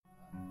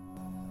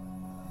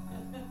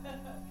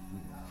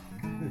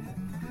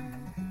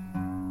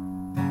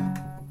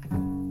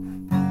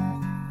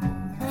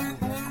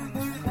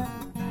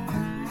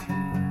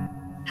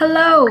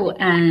Hello,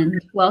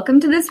 and welcome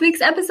to this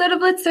week's episode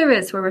of Lit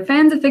Service, where we're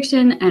fans of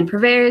fiction and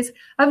purveyors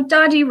of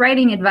dodgy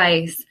writing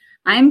advice.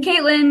 I'm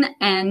Caitlin,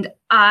 and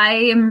I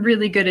am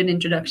really good at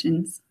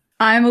introductions.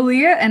 I'm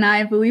Aaliyah, and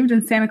I believed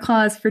in Santa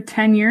Claus for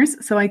 10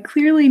 years, so I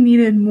clearly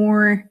needed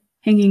more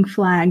hanging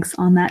flags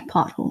on that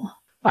pothole.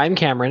 I'm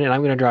Cameron, and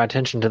I'm going to draw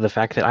attention to the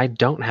fact that I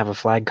don't have a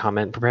flag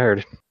comment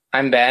prepared.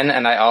 I'm Ben,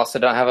 and I also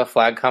don't have a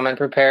flag comment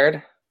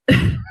prepared.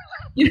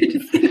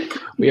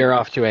 We are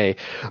off to a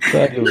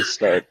fabulous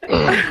start. You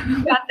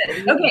got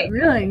this. Okay.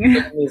 Really?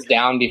 It was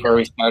down before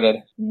we started.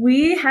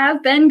 We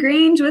have Ben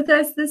Grange with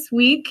us this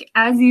week,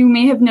 as you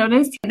may have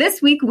noticed.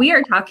 This week, we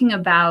are talking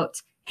about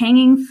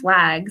hanging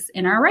flags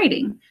in our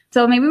writing.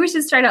 So maybe we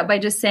should start out by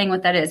just saying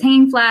what that is.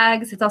 Hanging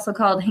flags, it's also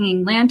called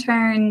hanging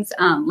lanterns,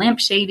 lamp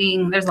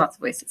shading. There's lots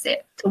of ways to say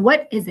it. So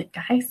what is it,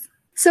 guys?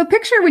 So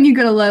picture when you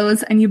go to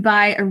Lowe's and you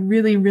buy a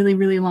really, really,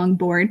 really long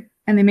board,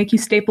 and they make you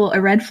staple a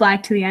red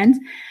flag to the end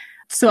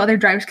so other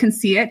drivers can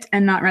see it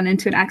and not run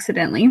into it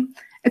accidentally.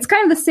 It's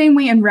kind of the same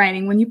way in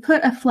writing. When you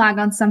put a flag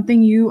on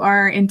something, you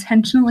are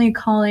intentionally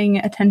calling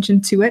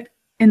attention to it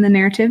in the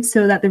narrative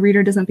so that the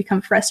reader doesn't become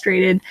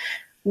frustrated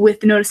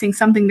with noticing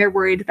something they're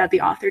worried that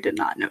the author did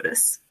not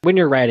notice. When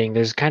you're writing,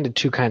 there's kind of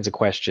two kinds of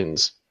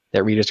questions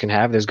that readers can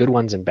have. There's good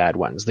ones and bad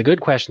ones. The good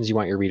questions you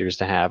want your readers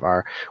to have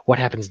are, what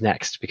happens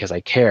next? Because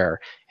I care,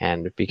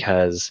 and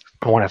because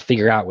I want to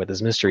figure out what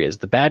this mystery is.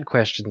 The bad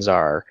questions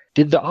are,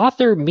 did the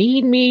author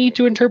mean me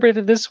to interpret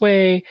it this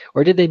way,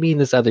 or did they mean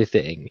this other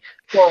thing?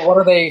 Well, what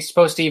are they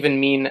supposed to even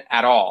mean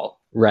at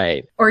all?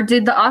 Right. Or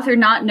did the author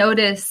not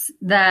notice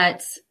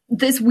that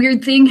this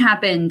weird thing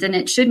happened and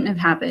it shouldn't have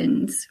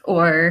happened?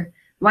 Or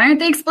why aren't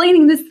they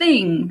explaining this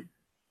thing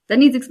that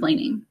needs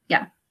explaining?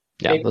 Yeah.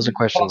 Yeah, those are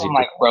questions.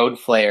 Like road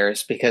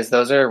flares, because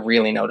those are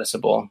really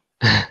noticeable.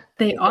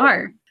 They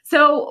are.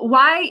 So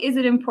why is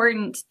it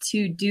important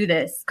to do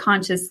this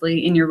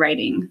consciously in your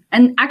writing?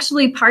 And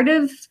actually, part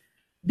of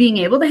being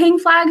able to hang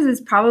flags is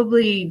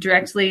probably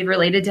directly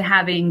related to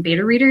having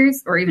beta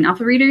readers or even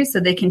alpha readers, so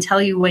they can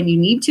tell you when you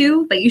need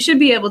to, but you should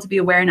be able to be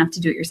aware enough to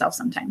do it yourself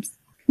sometimes.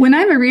 When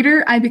I'm a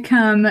reader, I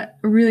become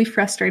really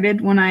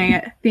frustrated when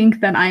I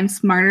think that I'm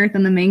smarter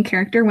than the main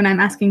character, when I'm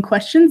asking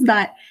questions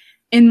that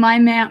in my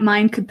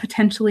mind could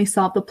potentially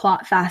solve the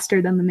plot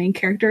faster than the main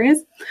character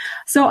is.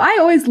 So I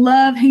always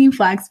love hanging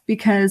flags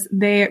because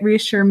they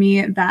reassure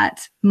me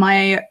that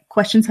my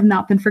questions have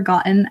not been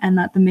forgotten and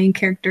that the main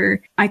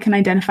character, I can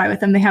identify with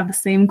them. They have the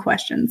same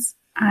questions.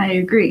 I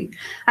agree.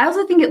 I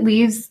also think it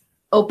leaves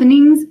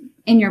openings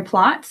in your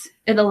plot.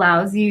 It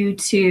allows you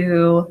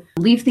to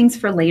leave things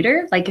for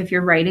later. Like if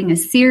you're writing a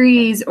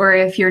series, or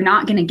if you're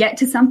not going to get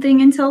to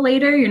something until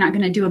later, you're not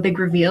going to do a big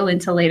reveal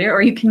until later,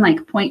 or you can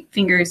like point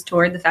fingers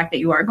toward the fact that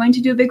you are going to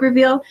do a big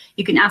reveal.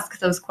 You can ask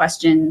those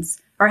questions,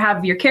 or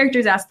have your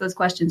characters ask those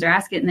questions, or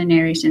ask it in the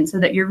narration so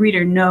that your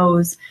reader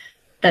knows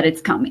that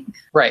it's coming.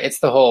 Right. It's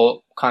the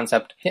whole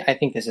concept. I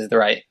think this is the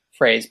right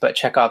phrase, but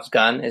Chekhov's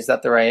gun, is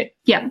that the right?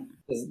 Yeah.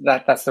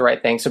 That's the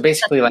right thing. So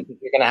basically, like if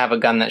you're going to have a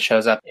gun that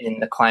shows up in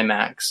the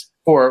climax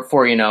for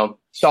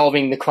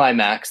solving the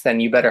climax, then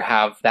you better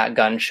have that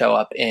gun show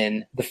up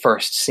in the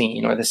first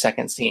scene or the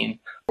second scene.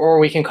 Or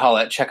we can call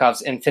it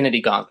Chekhov's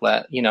Infinity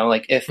Gauntlet.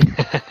 Like if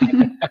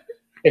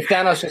if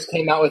Thanos just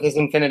came out with his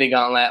Infinity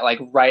Gauntlet like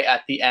right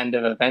at the end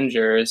of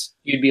Avengers,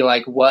 you'd be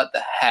like, what the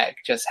heck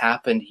just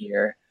happened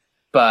here?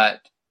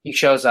 But he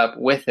shows up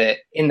with it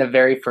in the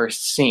very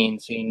first scene,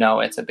 so you know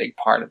it's a big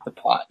part of the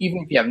plot, even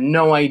if you have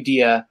no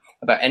idea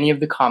about any of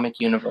the comic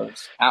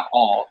universe at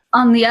all.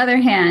 On the other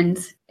hand,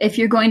 if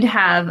you're going to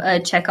have a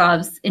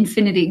Chekhov's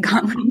Infinity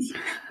Gauntlet,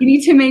 you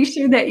need to make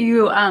sure that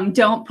you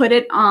don't put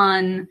it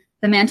on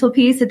the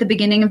mantelpiece at the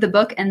beginning of the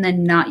book and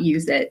then not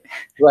use it.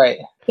 Right.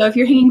 So if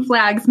you're hanging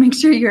flags, make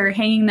sure you're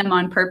hanging them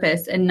on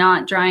purpose and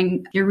not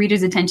drawing your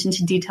reader's attention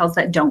to details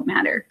that don't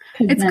matter.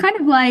 It's kind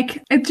of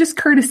like, it's just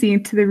courtesy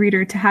to the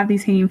reader to have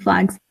these hanging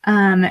flags.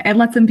 It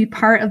lets them be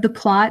part of the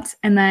plot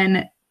and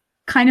then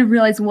kind of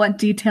realize what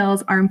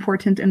details are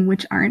important and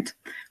which aren't,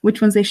 which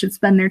ones they should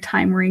spend their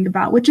time worrying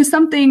about, which is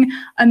something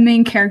a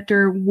main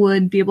character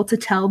would be able to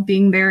tell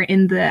being there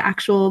in the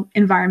actual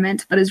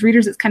environment. But as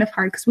readers, it's kind of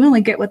hard because we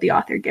only get what the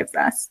author gives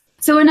us.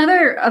 So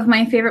another of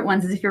my favorite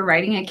ones is if you're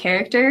writing a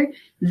character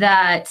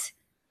that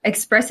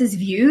expresses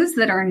views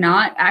that are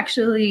not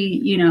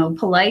actually,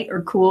 polite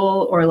or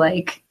cool or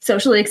like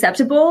socially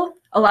acceptable.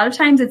 A lot of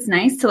times it's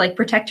nice to like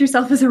protect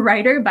yourself as a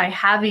writer by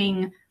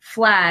having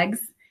flags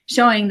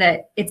showing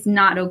that it's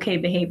not okay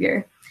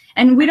behavior.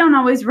 And we don't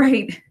always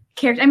write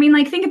character. I mean,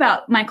 like think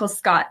about Michael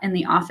Scott in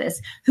The Office,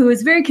 who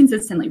is very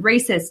consistently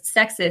racist,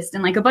 sexist,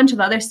 and like a bunch of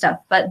other stuff.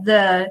 But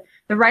the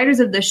writers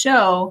of the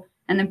show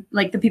and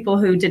the people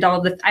who did all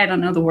the, I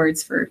don't know the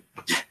words for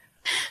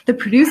the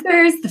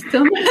producers, the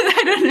film,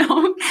 I don't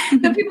know,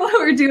 the people who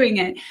were doing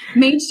it,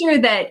 made sure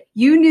that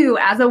you knew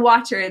as a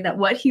watcher that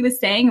what he was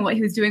saying and what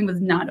he was doing was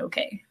not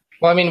okay.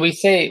 Well, I mean, we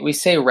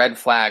say red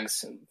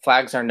flags.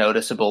 Flags are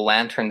noticeable.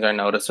 Lanterns are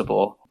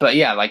noticeable. But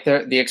yeah, like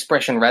the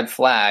expression red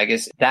flag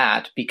is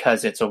that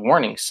because it's a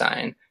warning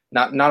sign.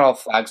 Not all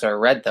flags are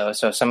red, though.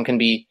 So some can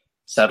be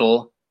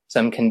subtle,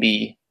 Some can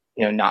be,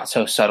 not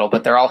so subtle,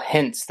 but they're all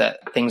hints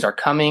that things are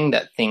coming,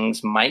 that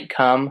things might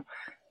come,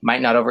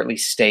 might not overtly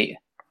state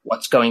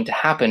what's going to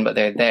happen, but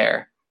they're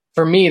there.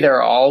 For me, there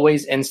are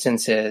always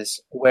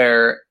instances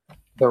where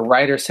the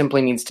writer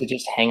simply needs to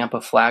just hang up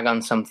a flag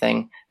on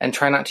something and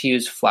try not to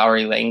use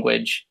flowery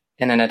language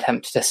in an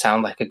attempt to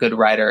sound like a good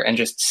writer, and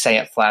just say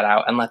it flat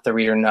out and let the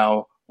reader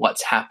know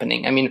what's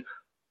happening. I mean,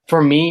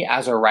 for me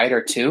as a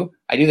writer too,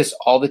 I do this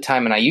all the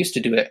time, and I used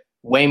to do it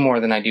way more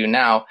than I do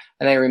now.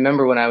 And I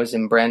remember when I was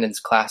in Brandon's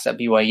class at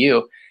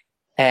BYU,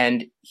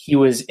 and he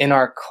was in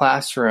our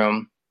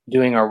classroom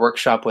doing our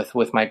workshop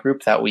with my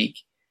group that week.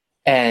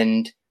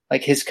 And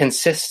like his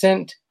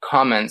consistent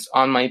comments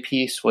on my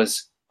piece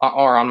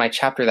or on my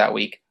chapter that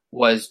week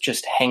was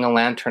just hang a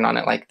lantern on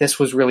it. Like, this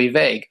was really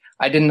vague.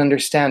 I didn't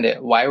understand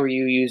it. Why were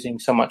you using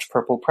so much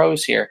purple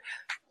prose here?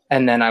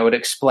 And then I would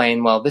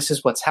explain, well, this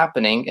is what's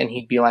happening. And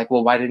he'd be like,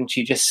 well, why didn't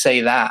you just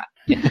say that?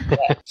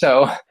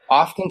 So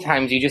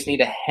oftentimes you just need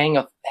to hang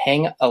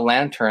a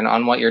lantern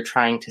on what you're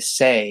trying to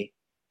say,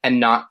 and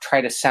not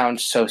try to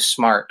sound so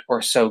smart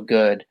or so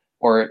good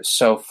or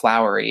so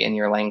flowery in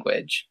your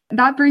language.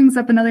 That brings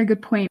up another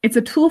good point. It's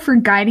a tool for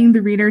guiding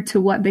the reader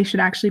to what they should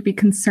actually be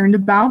concerned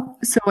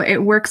about. So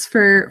it works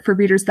for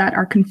readers that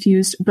are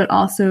confused, but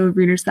also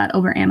readers that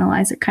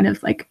overanalyze it, kind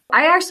of like.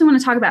 I actually want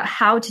to talk about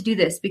how to do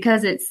this,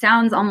 because it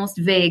sounds almost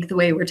vague the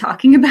way we're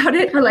talking about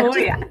it. We're like,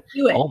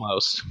 do it.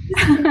 Almost.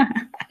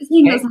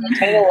 Hang a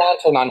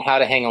lantern on how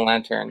to hang a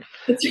lantern.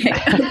 That's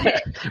right.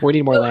 Okay. We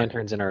need more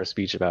lanterns in our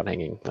speech about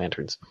hanging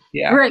lanterns.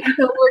 Yeah. Right.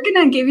 So we're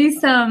going to give you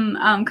some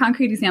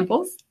concrete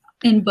examples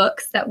in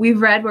books that we've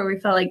read where we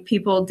felt like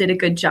people did a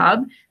good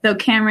job, though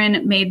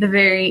Cameron made the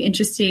very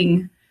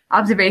interesting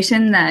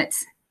observation that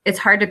it's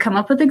hard to come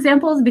up with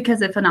examples,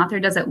 because if an author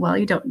does it well,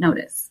 you don't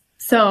notice.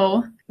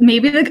 So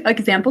maybe the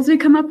examples we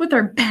come up with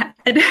are bad.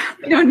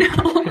 I don't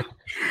know.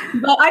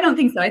 But I don't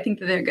think so. I think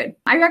that they're good.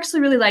 I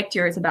actually really liked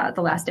yours about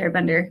The Last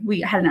Airbender.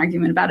 We had an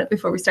argument about it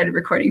before we started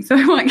recording, so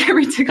I want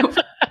Cameron to go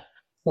first.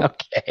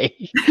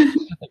 Okay.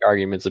 The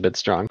argument's a bit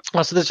strong.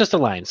 Well, so there's just a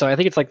line. So I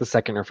think it's like the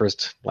second or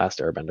first Last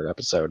Airbender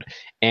episode.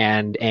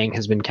 And Aang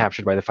has been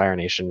captured by the Fire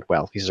Nation.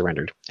 Well, he's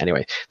surrendered.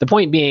 Anyway, the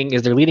point being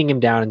is they're leading him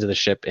down into the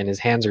ship, and his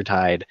hands are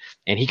tied.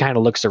 And he kind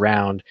of looks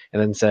around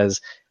and then says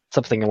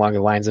something along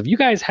the lines of, "You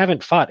guys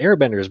haven't fought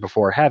airbenders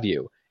before, have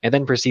you?" And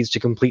then proceeds to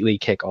completely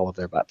kick all of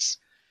their butts.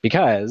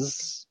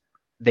 Because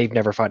they've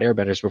never fought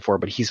airbenders before,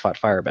 but he's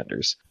fought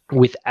firebenders.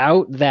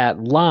 Without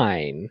that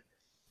line,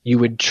 you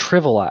would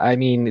trivialize. I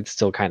mean, it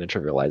still kind of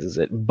trivializes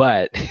it,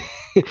 but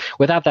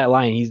without that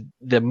line,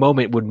 the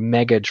moment would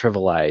mega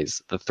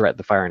trivialize the threat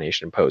the Fire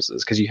Nation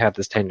poses, because you have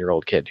this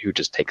 10-year-old kid who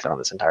just takes on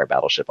this entire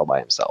battleship all by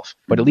himself.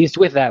 But at least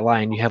with that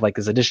line, you have like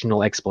this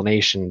additional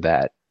explanation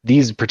that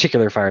these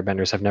particular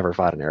firebenders have never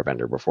fought an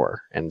airbender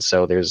before. And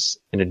so there's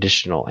an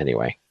additional,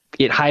 anyway.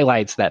 It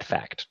highlights that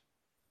fact.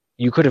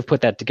 You could have put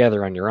that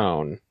together on your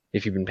own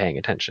if you've been paying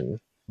attention,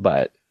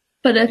 but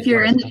if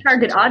you're in the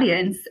target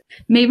audience,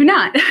 maybe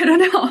not. I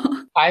don't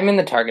know. I'm in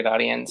the target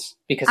audience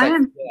because I feel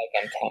like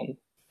I'm 10.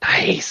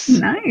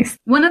 Nice.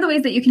 One of the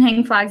ways that you can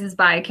hang flags is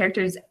by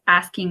characters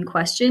asking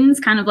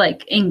questions, kind of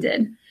like Aang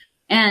did.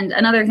 And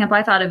another example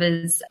I thought of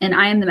is in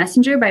I Am the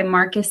Messenger by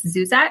Marcus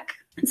Zuzak.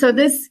 So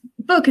this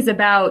book is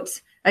about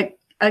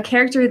a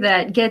character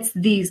that gets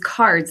these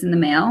cards in the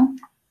mail.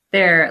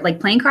 They're like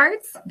playing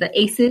cards, the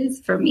aces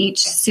from each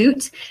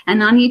suit.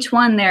 And on each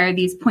one, there are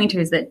these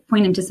pointers that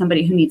point him to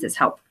somebody who needs his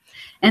help.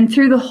 And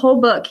through the whole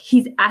book,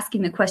 he's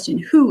asking the question,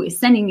 who is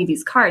sending me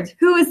these cards?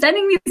 Who is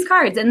sending me these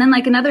cards? And then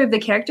like another of the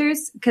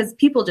characters, because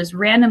people just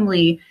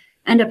randomly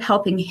end up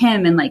helping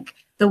him, and like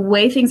the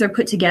way things are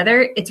put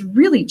together, it's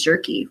really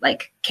jerky.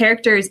 Like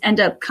characters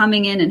end up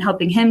coming in and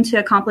helping him to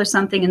accomplish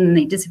something, and then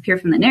they disappear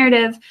from the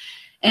narrative.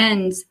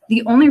 And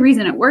the only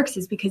reason it works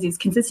is because he's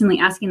consistently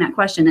asking that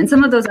question. And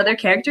some of those other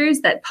characters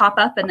that pop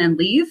up and then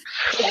leave,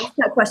 they ask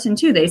that question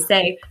too. They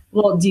say,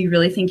 well, do you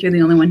really think you're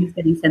the only one who's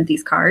getting sent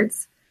these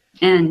cards?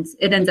 And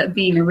it ends up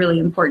being a really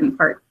important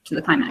part to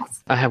the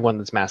climax. I have one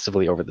that's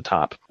massively over the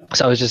top.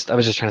 So I was just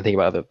trying to think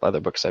about other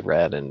books I've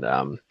read. And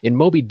in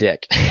Moby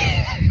Dick,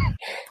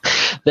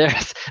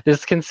 there's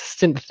this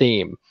consistent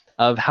theme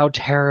of how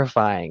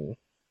terrifying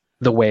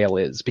the whale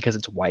is because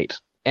it's white.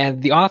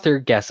 And the author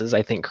guesses,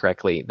 I think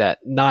correctly, that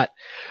not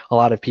a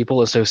lot of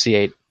people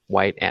associate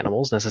white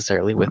animals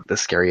necessarily with the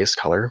scariest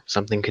color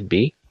something could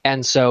be.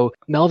 And so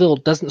Melville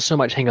doesn't so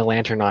much hang a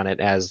lantern on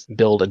it as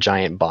build a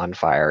giant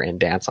bonfire and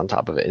dance on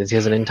top of it. He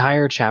has an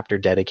entire chapter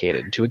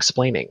dedicated to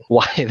explaining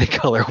why the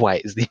color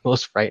white is the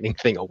most frightening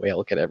thing a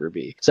whale could ever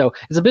be. So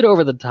it's a bit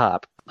over the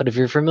top, but if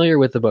you're familiar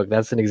with the book,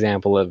 that's an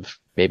example of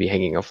maybe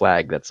hanging a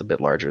flag that's a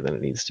bit larger than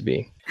it needs to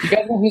be. You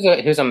guys know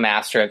who's a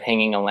master of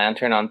hanging a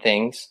lantern on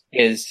things?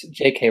 Is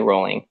J.K.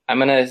 Rowling.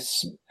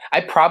 I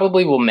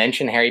probably will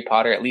mention Harry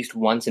Potter at least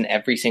once in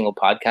every single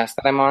podcast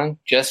that I'm on.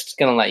 Just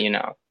gonna let you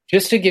know.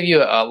 Just to give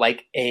you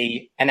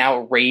an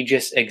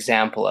outrageous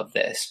example of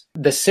this,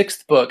 the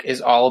sixth book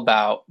is all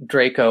about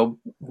Draco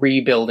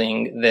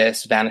rebuilding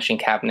this vanishing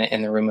cabinet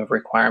in the Room of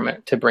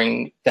Requirement to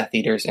bring Death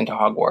Eaters into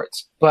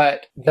Hogwarts.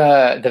 But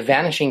the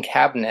vanishing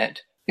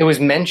cabinet, it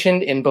was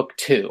mentioned in book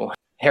 2.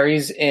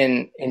 Harry's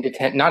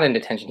not in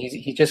detention.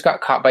 He just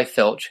got caught by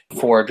Filch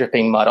for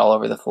dripping mud all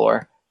over the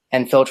floor.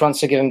 And Filch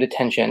wants to give him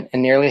detention,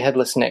 and Nearly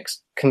Headless Nick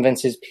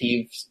convinces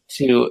Peeves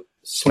to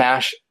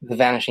smash the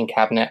vanishing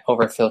cabinet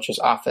over Filch's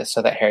office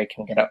so that Harry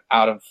can get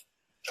out of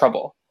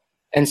trouble.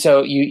 And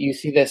so you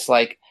see this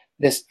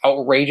this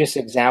outrageous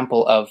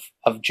example of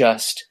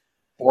just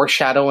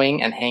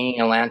foreshadowing and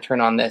hanging a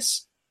lantern on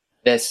this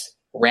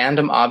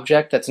random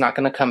object that's not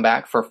going to come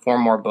back for 4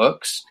 more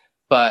books,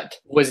 but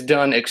was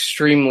done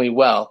extremely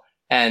well.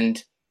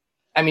 And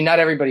I mean, not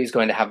everybody's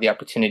going to have the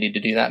opportunity to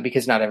do that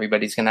because not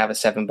everybody's going to have a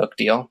 7-book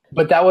deal.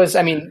 But that was,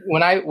 I mean,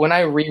 when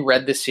I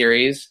reread the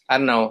series, I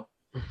don't know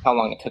how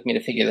long it took me to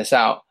figure this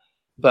out,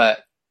 but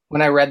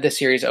when I read the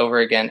series over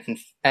again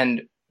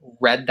and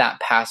read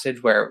that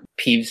passage where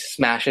Peeves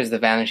smashes the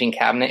vanishing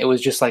cabinet, it was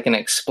just like an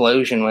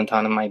explosion went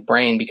on in my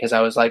brain because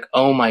I was like,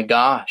 oh my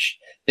gosh,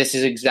 this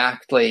is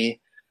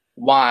exactly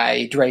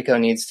why Draco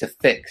needs to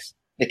fix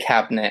the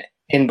cabinet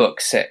in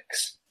book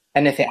 6.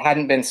 And if it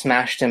hadn't been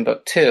smashed in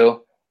book 2,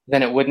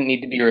 then it wouldn't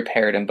need to be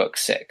repaired in book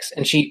 6.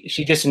 And she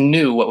just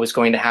knew what was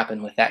going to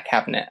happen with that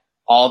cabinet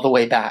all the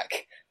way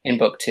back in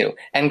book 2.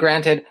 And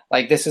granted,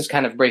 this is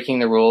kind of breaking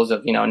the rules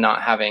of,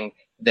 not having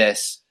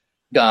this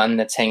gun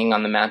that's hanging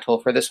on the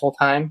mantle for this whole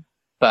time,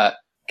 but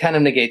kind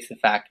of negates the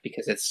fact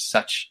because it's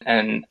such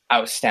an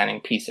outstanding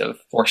piece of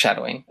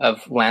foreshadowing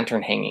of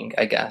lantern hanging,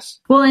 I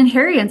guess. Well, and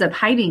Harry ends up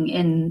hiding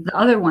in the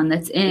other one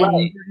that's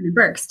in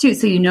Burke's too.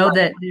 So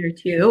that there are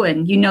 2,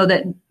 and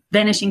that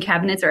vanishing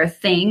cabinets are a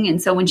thing.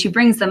 And so when she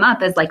brings them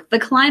up as the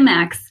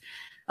climax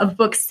of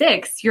book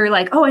 6, you're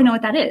like, oh, I know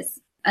what that is.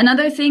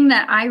 Another thing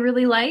that I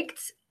really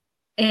liked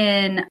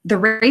in The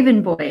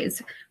Raven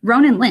Boys,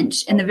 Ronan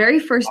Lynch in the very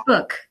first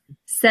book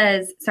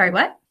says, sorry,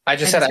 what? I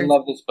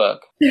love this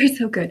book. They're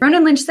so good.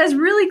 Ronan Lynch says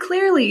really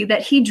clearly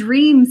that he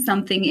dreams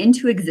something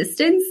into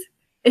existence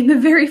in the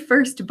very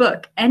first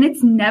book, and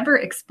it's never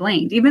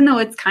explained, even though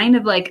it's kind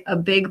of like a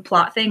big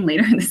plot thing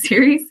later in the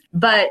series.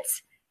 But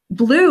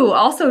Blue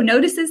also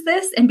notices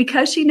this, and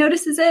because she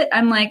notices it,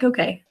 I'm like,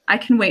 okay, I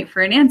can wait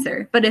for an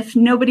answer. But if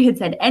nobody had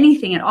said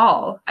anything at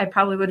all, I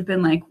probably would have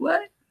been like,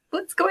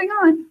 what's going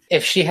on?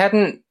 If she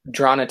hadn't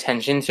drawn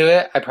attention to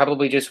it, I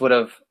probably just would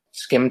have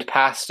skimmed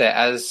past it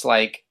as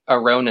a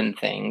Ronan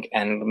thing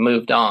and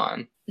moved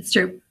on. It's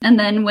true. And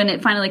then when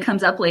it finally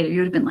comes up later, you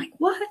would have been like,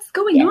 what's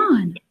going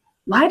on?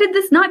 Why did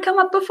this not come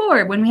up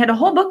before when we had a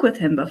whole book with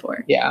him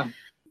before? Yeah.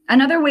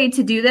 Another way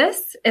to do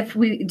this,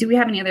 do we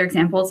have any other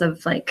examples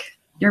of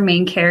your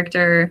main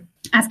character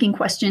asking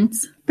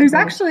questions? There's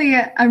actually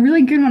a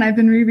really good one. I've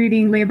been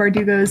rereading Leigh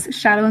Bardugo's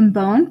Shadow and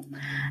Bone.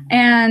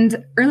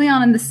 And early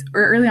on in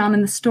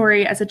the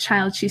story, as a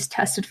child, she's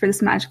tested for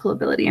this magical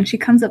ability and she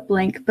comes up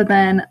blank. But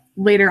then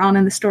later on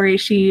in the story,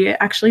 she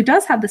actually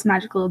does have this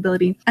magical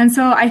ability. And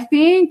so I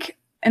think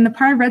in the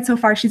part I've read so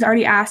far, she's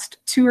already asked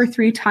 2 or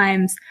 3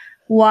 times,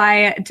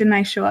 why didn't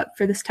I show up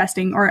for this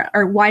testing?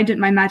 Or why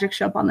didn't my magic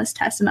show up on this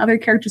test? And other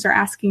characters are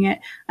asking it.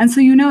 And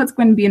so it's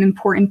going to be an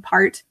important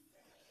part.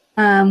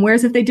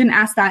 Whereas if they didn't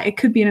ask that, it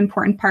could be an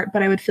important part,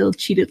 but I would feel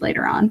cheated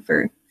later on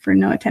for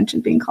no attention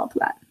being called to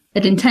that.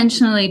 It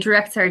intentionally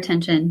directs our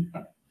attention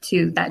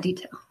to that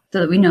detail so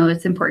that we know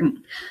it's important.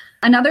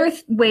 Another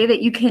way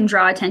that you can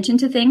draw attention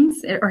to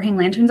things or hang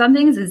lanterns on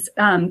things is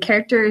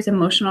characters'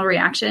 emotional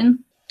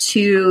reaction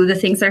to the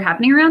things that are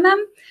happening around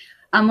them.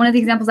 One of the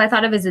examples I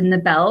thought of is in The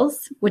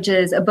Bells, which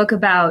is a book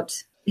about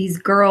these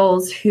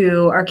girls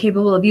who are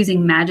capable of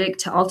using magic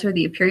to alter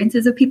the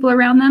appearances of people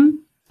around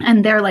them.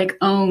 And they're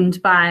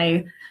owned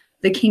by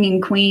the king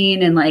and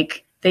queen, and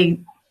they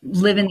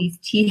live in these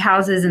tea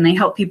houses and they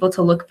help people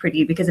to look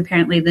pretty because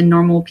apparently the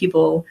normal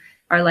people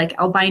are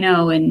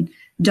albino and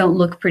don't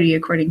look pretty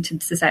according to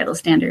societal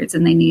standards,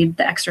 and they need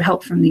the extra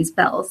help from these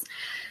bells.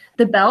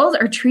 The bells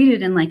are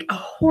treated in a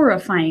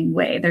horrifying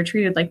way. They're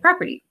treated like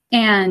property.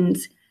 And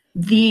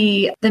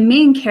the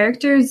main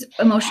character's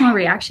emotional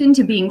reaction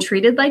to being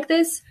treated like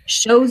this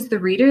shows the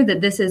reader that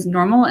this is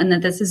normal and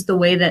that this is the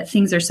way that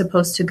things are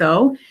supposed to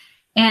go.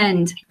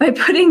 And by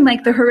putting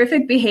the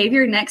horrific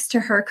behavior next to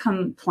her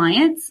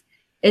compliance,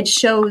 it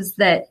shows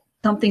that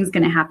something's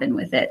going to happen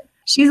with it.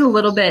 She's a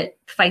little bit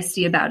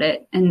feisty about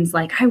it and is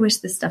I wish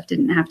this stuff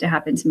didn't have to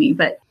happen to me.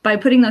 But by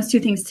putting those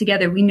 2 things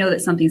together, we know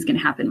that something's going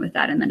to happen with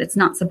that and that it's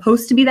not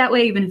supposed to be that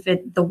way, even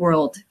if the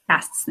world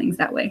casts things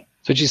that way.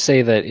 So would you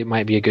say that it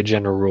might be a good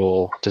general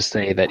rule to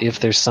say that if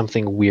there's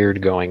something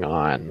weird going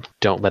on,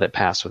 don't let it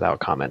pass without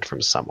comment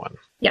from someone?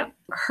 Yeah.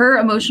 Her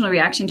emotional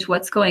reaction to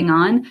what's going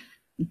on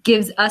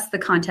gives us the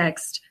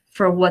context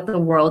for what the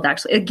world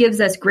it gives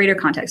us greater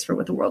context for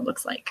what the world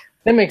looks like.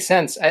 That makes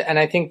sense. And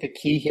I think the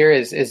key here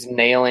is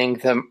nailing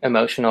the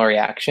emotional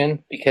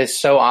reaction, because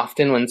so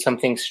often when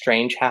something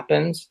strange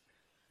happens,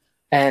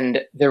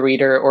 and the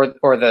reader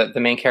or the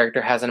main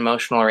character has an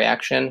emotional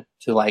reaction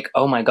to like,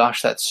 oh my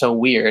gosh, that's so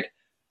weird,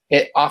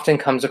 it often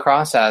comes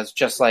across as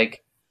just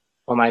like,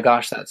 oh my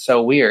gosh, that's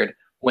so weird,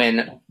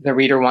 when the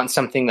reader wants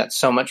something that's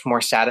so much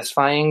more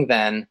satisfying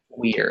than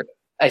weird.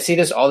 I see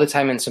this all the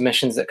time in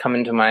submissions that come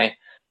into my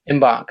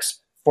inbox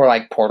for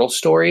like portal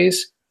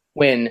stories,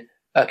 when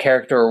a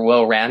character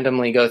will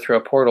randomly go through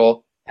a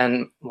portal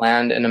and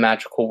land in a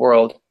magical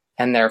world,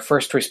 and their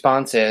first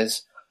response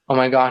is, oh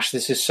my gosh,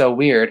 this is so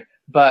weird,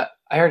 but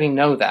I already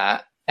know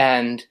that,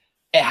 and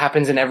it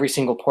happens in every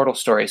single portal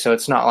story, so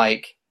it's not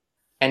like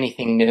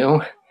anything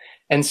new.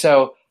 And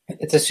so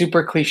it's a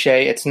super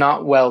cliche, it's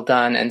not well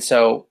done, and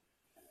so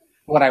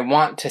what I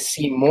want to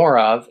see more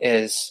of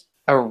is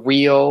a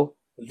real,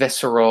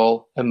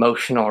 visceral,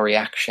 emotional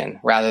reaction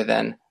rather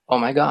than, oh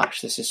my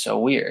gosh, this is so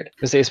weird.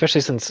 Especially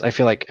since I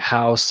feel like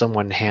how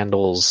someone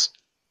handles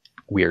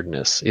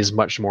weirdness is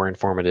much more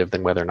informative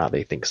than whether or not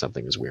they think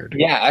something is weird.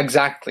 Yeah,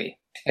 exactly.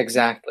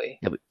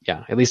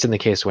 Yeah, at least in the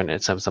case when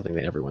it's something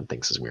that everyone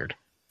thinks is weird.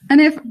 And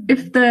if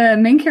the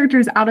main character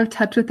is out of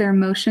touch with their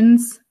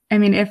emotions, I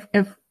mean,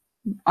 if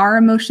our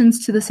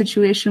emotions to the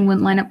situation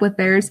wouldn't line up with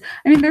theirs,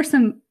 I mean, there's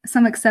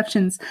some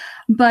exceptions,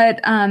 but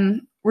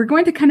we're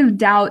going to kind of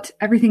doubt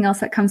everything else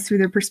that comes through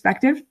their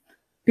perspective,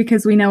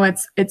 because we know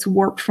it's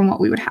warped from what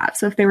we would have.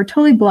 So if they were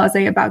totally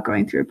blasé about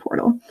going through a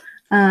portal,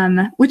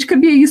 which could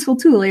be a useful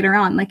tool later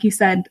on, like you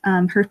said,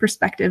 her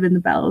perspective in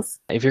the bells.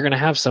 If you're going to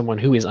have someone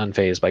who is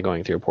unfazed by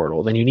going through a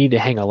portal, then you need to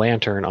hang a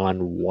lantern on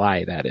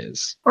why that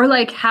is. Or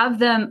like have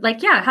them,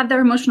 have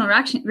their emotional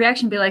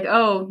reaction be like,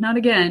 oh, not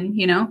again,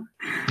 you know?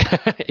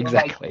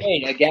 Exactly. Like,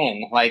 hey,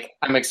 again, like,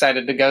 I'm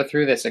excited to go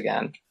through this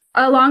again.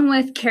 Along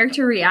with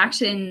character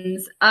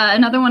reactions,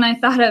 another one I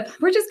thought of,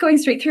 we're just going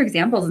straight through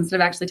examples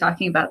instead of actually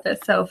talking about this,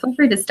 so feel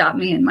free to stop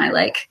me in my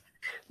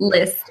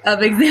list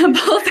of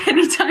examples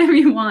anytime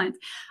you want.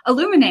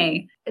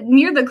 Illuminae.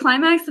 Near the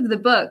climax of the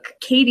book,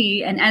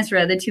 Katie and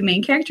Ezra, the two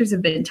main characters,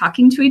 have been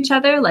talking to each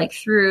other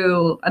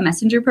through a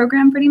messenger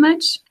program pretty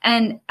much.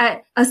 And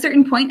at a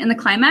certain point in the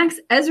climax,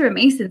 Ezra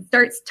Mason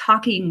starts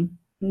talking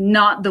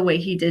not the way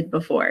he did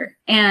before.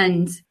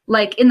 And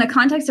in the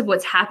context of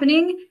what's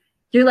happening,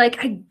 you're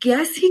like, I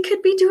guess he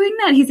could be doing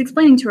that. He's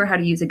explaining to her how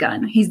to use a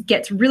gun. He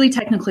gets really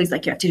technical. He's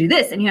like, you have to do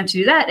this and you have to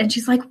do that. And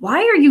she's like, why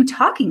are you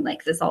talking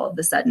like this all of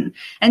a sudden?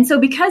 And so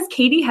because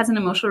Katie has an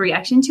emotional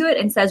reaction to it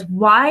and says,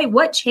 why,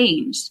 what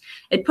changed?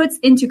 It puts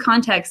into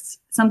context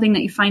something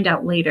that you find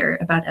out later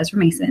about Ezra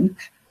Mason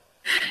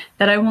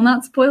that I will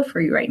not spoil for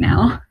you right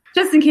now,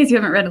 just in case you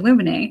haven't read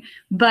Illuminae.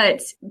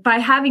 But by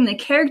having the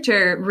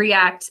character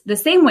react the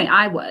same way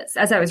I was,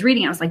 as I was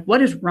reading, I was like, what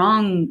is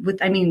wrong with,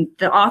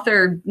 the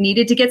author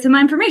needed to get some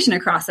information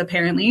across,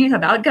 apparently,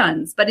 about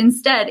guns. But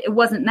instead, it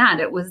wasn't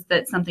that. It was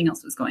that something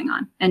else was going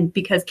on. And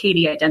because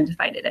Katie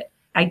identified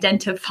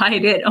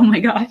it, oh my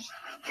gosh.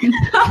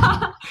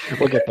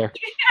 We'll get there.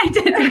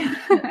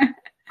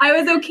 I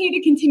was okay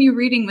to continue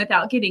reading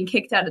without getting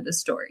kicked out of the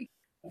story.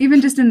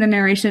 Even just in the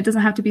narration, it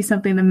doesn't have to be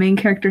something the main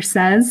character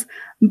says,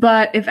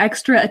 but if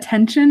extra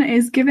attention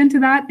is given to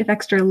that, if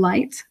extra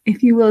light,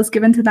 if you will, is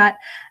given to that,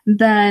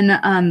 then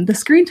the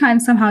screen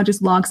time somehow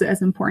just logs it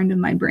as important in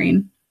my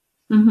brain.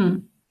 Mm-hmm.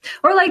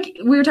 Or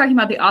we were talking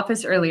about The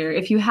Office earlier,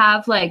 if you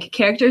have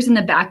characters in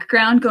the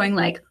background going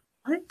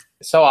what?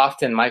 So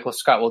often Michael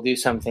Scott will do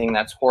something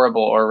that's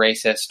horrible or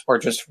racist or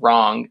just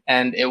wrong,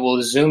 and it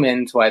will zoom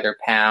into either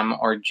Pam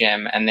or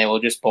Jim, and they will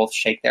just both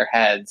shake their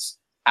heads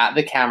at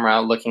the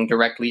camera, looking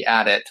directly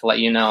at it to let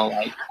you know,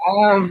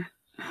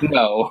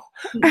 no,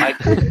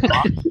 Michael's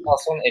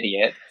also an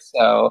idiot,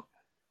 so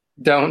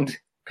don't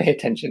pay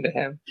attention to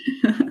him.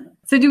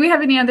 So do we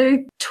have any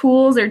other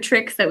tools or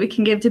tricks that we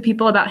can give to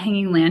people about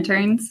hanging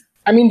lanterns?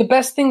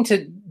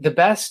 The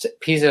best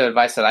piece of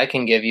advice that I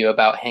can give you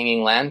about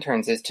hanging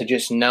lanterns is to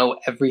just know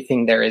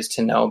everything there is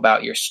to know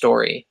about your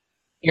story.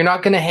 You're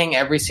not going to hang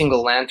every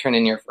single lantern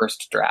in your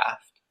first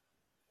draft,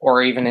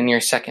 or even in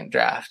your second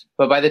draft.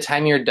 But by the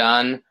time you're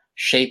done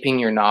shaping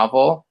your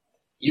novel,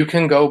 you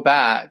can go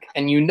back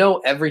and you know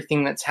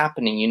everything that's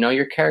happening. You know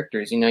your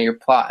characters, you know your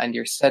plot and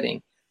your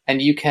setting.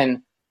 And you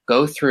can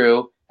go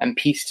through and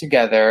piece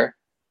together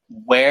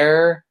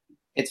where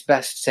it's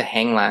best to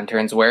hang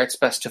lanterns, where it's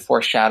best to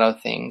foreshadow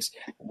things,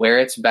 where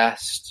it's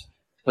best to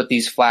put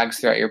these flags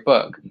throughout your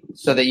book,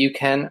 so that you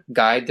can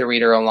guide the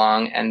reader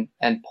along and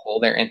pull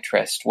their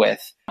interest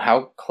with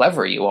how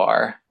clever you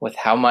are, with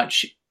how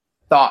much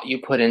thought you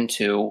put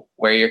into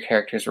where your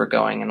characters were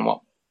going and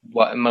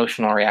what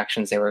emotional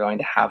reactions they were going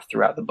to have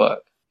throughout the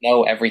book.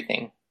 Know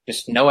everything.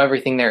 Just know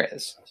everything there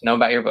is to know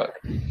about your book.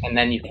 And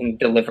then you can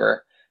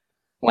deliver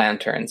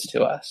lanterns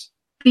to us.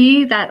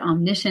 Be that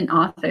omniscient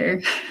author.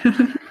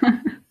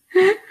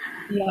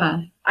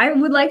 Yeah. I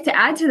would like to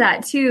add to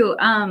that too,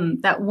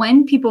 that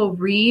when people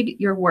read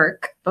your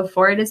work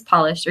before it is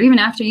polished, or even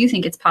after you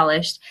think it's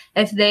polished,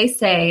 if they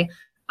say,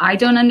 I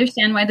don't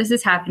understand why this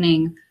is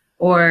happening,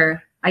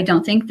 or I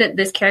don't think that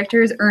this character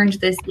has earned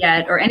this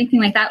yet, or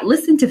anything like that,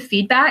 listen to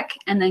feedback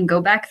and then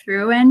go back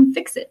through and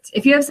fix it.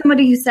 If you have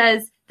somebody who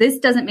says, this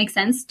doesn't make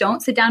sense,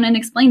 don't sit down and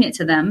explain it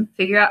to them.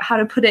 Figure out how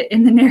to put it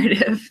in the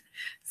narrative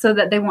so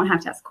that they won't have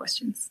to ask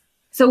questions.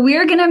 So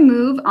we're going to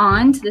move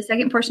on to the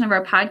second portion of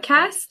our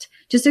podcast.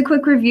 Just a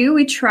quick review.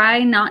 We try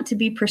not to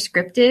be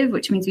prescriptive,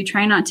 which means we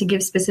try not to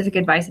give specific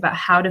advice about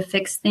how to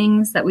fix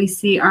things that we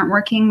see aren't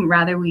working.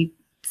 Rather, we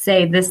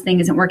say this thing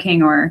isn't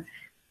working, or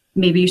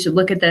maybe you should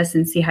look at this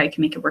and see how you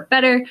can make it work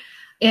better.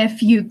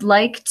 If you'd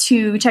like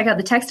to check out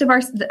the text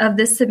of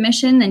this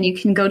submission, then you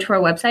can go to our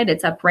website.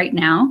 It's up right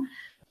now.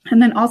 And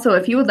then also,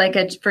 if you would like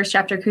a first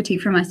chapter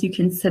critique from us, you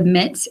can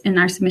submit, and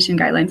our submission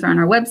guidelines are on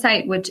our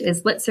website, which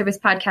is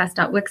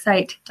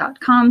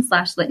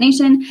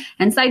litservicepodcast.wixsite.com/litnation.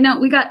 And side note,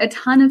 we got a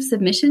ton of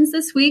submissions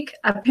this week.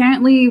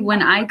 Apparently,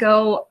 when I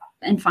go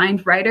and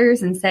find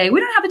writers and say, we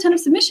don't have a ton of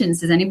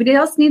submissions, does anybody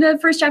else need a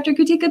first chapter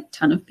critique? A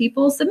ton of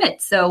people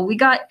submit. So we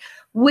got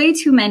way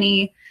too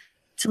many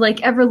to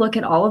ever look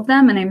at all of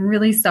them. And I'm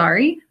really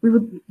sorry.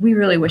 We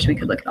really wish we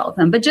could look at all of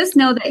them, but just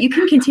know that you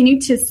can continue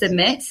to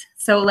submit.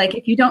 So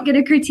if you don't get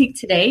a critique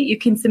today, you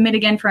can submit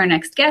again for our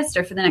next guest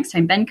or for the next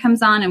time Ben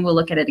comes on, and we'll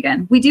look at it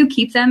again. We do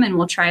keep them, and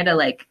we'll try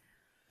to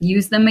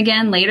use them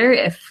again later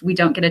if we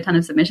don't get a ton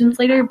of submissions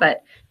later.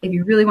 But if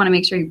you really want to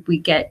make sure we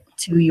get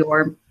to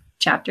your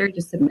chapter,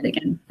 just submit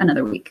again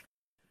another week.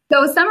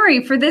 So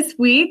summary for this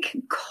week,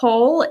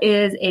 Cole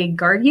is a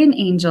guardian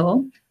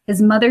angel. His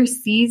mother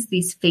sees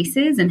these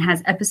faces and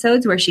has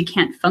episodes where she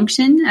can't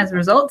function as a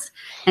result.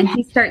 And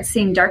he starts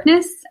seeing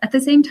darkness at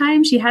the same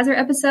time she has her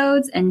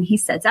episodes, and he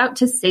sets out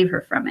to save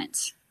her from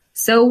it.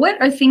 So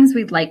what are things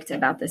we liked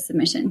about this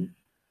submission?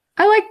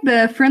 I like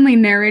the friendly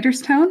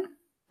narrator's tone.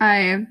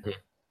 I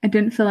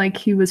didn't feel like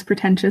he was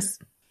pretentious.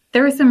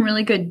 There were some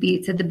really good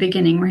beats at the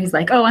beginning where he's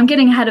like, oh, I'm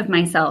getting ahead of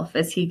myself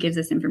as he gives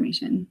us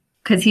information.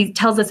 Because he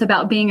tells us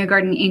about being a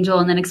guardian angel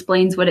and then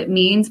explains what it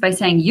means by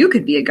saying you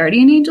could be a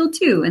guardian angel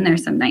too. And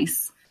there's some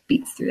nice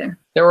beats through there.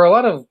 There were a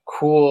lot of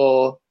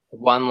cool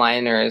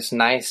one-liners,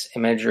 nice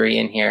imagery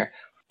in here.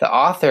 The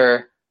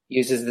author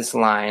uses this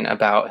line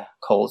about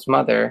Cole's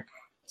mother,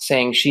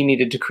 saying she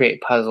needed to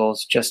create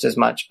puzzles just as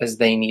much as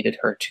they needed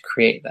her to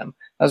create them.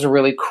 That was a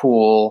really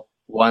cool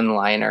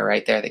one-liner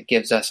right there that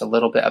gives us a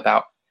little bit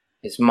about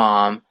his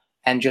mom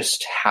and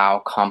just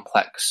how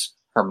complex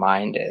her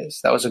mind is.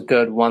 That was a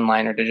good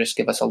one-liner to just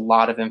give us a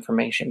lot of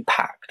information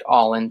packed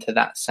all into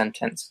that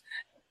sentence.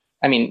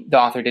 I mean, the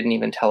author didn't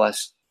even tell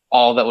us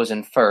all that was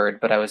inferred,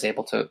 but I was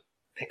able to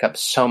pick up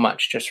so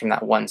much just from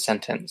that one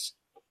sentence.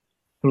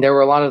 And there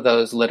were a lot of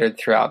those littered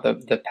throughout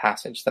the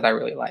passage that I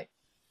really liked.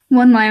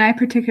 One line I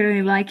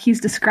particularly like, he's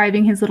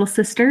describing his little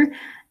sister,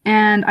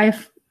 and I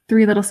have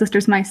 3 little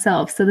sisters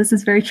myself, so this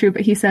is very true,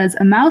 but he says,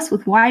 a mouse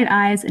with wide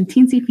eyes and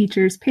teensy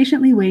features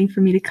patiently waiting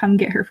for me to come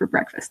get her for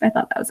breakfast. I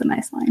thought that was a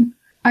nice line.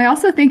 I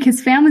also think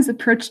his family's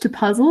approach to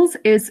puzzles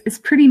is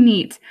pretty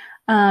neat.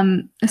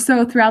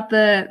 So throughout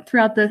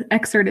the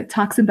excerpt, it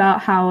talks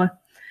about how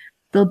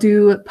they'll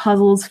do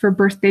puzzles for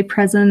birthday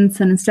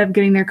presents, and instead of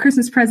getting their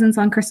Christmas presents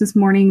on Christmas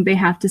morning, they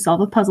have to solve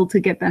a puzzle to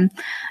get them.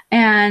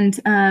 And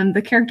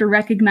the character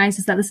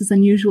recognizes that this is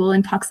unusual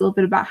and talks a little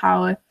bit about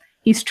how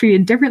he's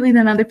treated differently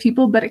than other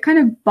people, but it kind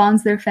of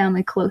bonds their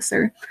family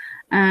closer.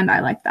 And I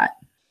like that.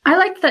 I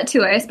liked that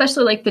too. I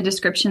especially liked the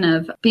description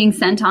of being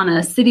sent on a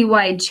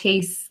citywide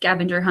chase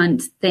scavenger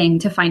hunt thing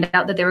to find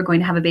out that they were going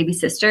to have a baby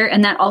sister.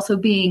 And that also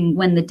being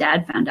when the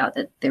dad found out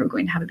that they were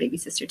going to have a baby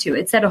sister too.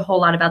 It said a whole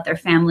lot about their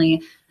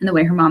family and the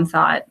way her mom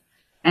thought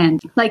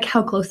and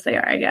how close they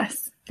are, I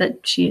guess,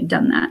 that she had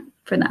done that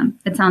for them.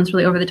 It sounds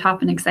really over the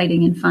top and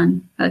exciting and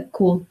fun, a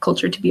cool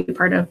culture to be a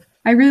part of.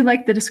 I really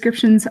like the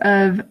descriptions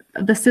of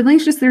the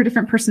siblings, just their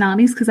different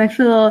personalities, because I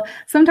feel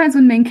sometimes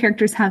when main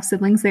characters have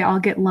siblings, they all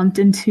get lumped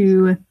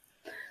into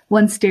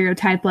one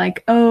stereotype,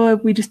 like, oh,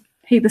 we just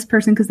hate this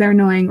person because they're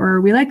annoying,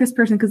 or we like this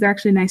person because they're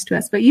actually nice to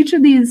us. But each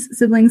of these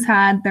siblings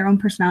had their own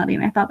personality,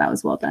 and I thought that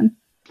was well done.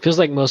 Feels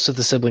like most of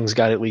the siblings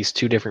got at least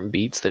 2 different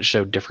beats that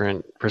showed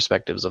different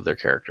perspectives of their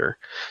character.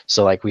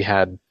 So we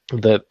had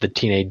the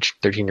teenage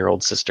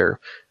 13-year-old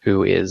sister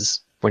who is,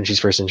 when she's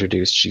first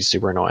introduced, she's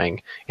super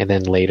annoying. And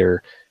then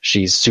later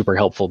she's super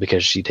helpful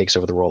because she takes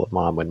over the role of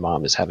mom when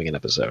mom is having an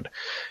episode.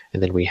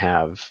 And then we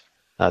have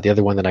the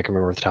other one that I can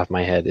remember off the top of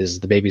my head is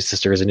the baby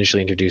sister is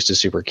initially introduced as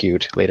super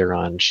cute. Later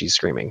on, she's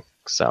screaming.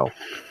 So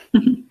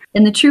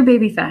in the true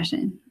baby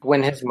fashion.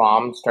 When his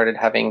mom started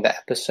having the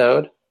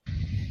episode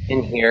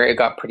in here, it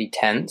got pretty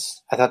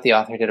tense. I thought the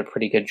author did a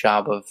pretty good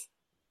job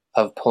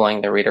of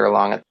pulling the reader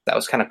along. That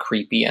was kind of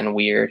creepy and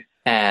weird.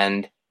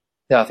 And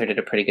the author did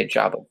a pretty good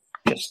job of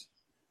just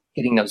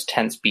getting those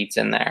tense beats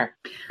in there.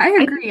 I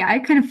agree. I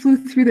kind of flew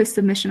through this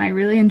submission. I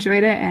really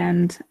enjoyed it,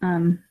 and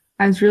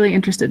I was really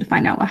interested to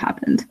find out what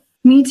happened.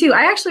 Me too.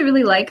 I actually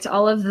really liked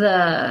all of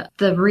the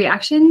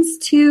reactions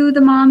to the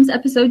mom's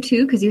episode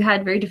too, because you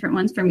had very different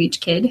ones from each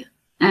kid,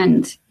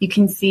 and you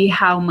can see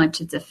how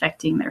much it's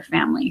affecting their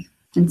family.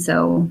 And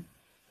so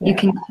you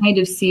can kind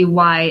of see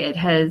why it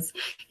has,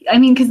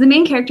 because the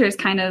main character is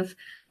kind of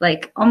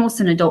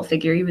almost an adult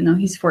figure, even though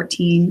he's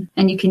 14.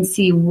 And you can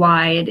see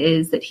why it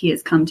is that he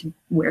has come to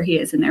where he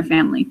is in their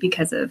family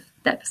because of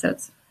the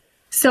episodes.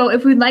 So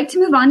if we'd like to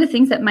move on to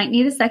things that might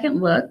need a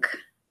second look,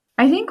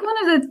 I think one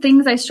of the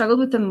things I struggled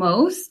with the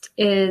most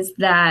is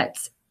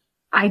that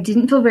I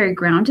didn't feel very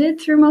grounded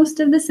through most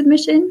of the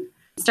submission.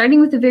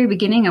 Starting with the very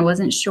beginning, I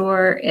wasn't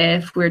sure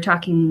if we're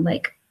talking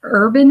like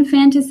urban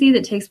fantasy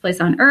that takes place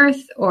on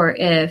Earth or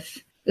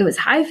if it was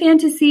high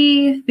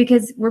fantasy,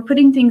 because we're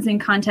putting things in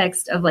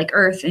context of like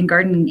Earth and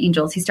guardian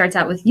angels. He starts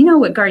out with, you know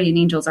what guardian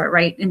angels are,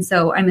 right? And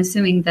so I'm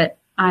assuming that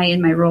I,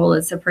 in my role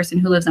as a person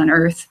who lives on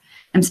Earth,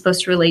 I'm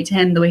supposed to relate to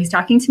him the way he's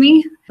talking to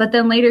me. But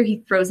then later he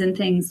throws in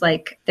things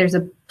like there's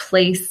a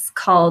place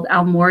called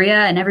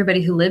Almoria and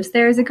everybody who lives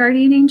there is a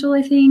guardian angel,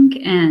 I think.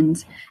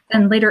 And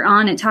then later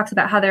on it talks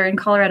about how they're in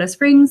Colorado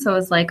Springs. So I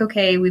was like,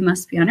 okay, we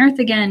must be on Earth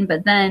again.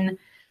 But then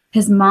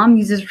his mom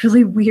uses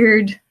really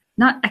weird,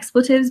 not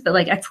expletives, but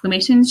like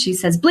exclamations. She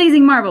says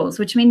blazing marbles,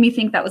 which made me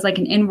think that was like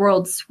an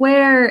in-world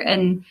swear.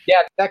 And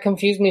yeah, that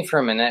confused me for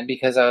a minute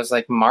because I was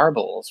like,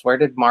 marbles? Where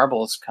did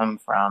marbles come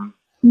from?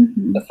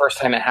 mm-hmm. The first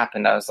time it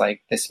happened, I was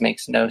like, this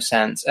makes no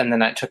sense. And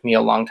then it took me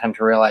a long time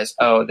to realize,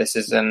 oh, this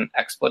is an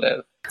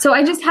expletive. So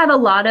I just had a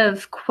lot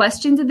of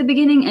questions at the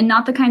beginning, and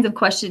not the kinds of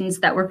questions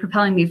that were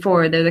propelling me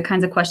forward. They're the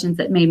kinds of questions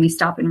that made me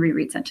stop and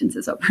reread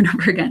sentences over and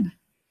over again.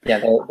 Yeah,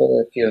 there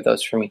were a few of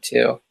those for me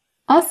too.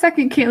 I'll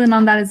second Caitlin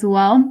on that as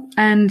well.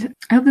 And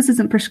I hope this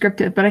isn't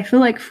prescriptive, but I feel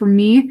like for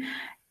me,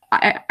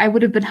 I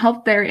would have been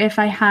helped there if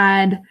I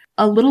had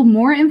a little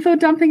more info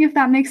dumping, if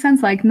that makes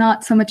sense. Like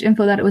not so much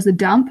info that it was a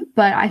dump,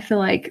 but I feel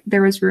like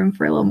there was room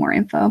for a little more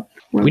info.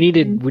 We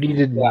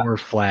needed more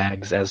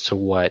flags as to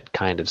what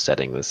kind of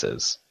setting this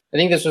is. I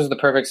think this was the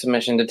perfect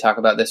submission to talk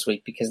about this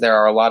week because there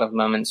are a lot of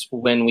moments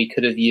when we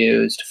could have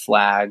used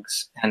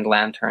flags and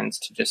lanterns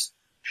to just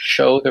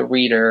show the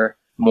reader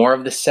more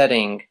of the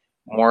setting,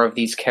 more of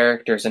these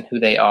characters and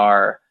who they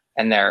are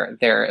and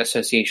their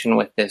association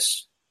with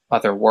this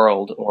other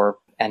world or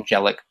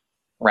angelic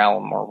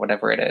realm or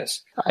whatever it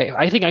is.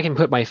 I think I can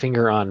put my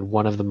finger on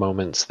one of the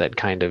moments that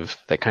kind of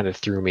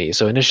threw me.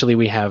 So initially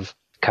we have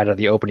kind of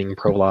the opening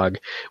prologue,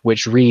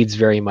 which reads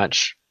very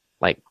much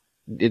like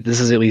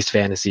this is at least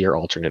fantasy or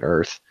alternate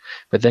Earth.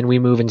 But then we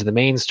move into the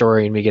main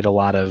story and we get a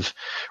lot of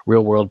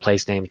real world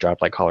place names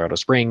dropped like Colorado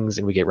Springs,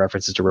 and we get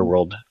references to real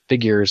world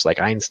figures like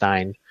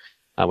Einstein,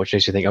 which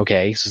makes you think,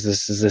 okay, so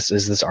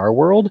is this our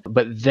world?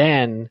 But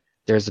then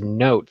there's a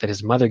note that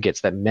his mother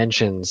gets that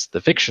mentions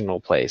the fictional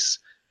place,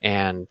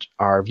 and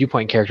our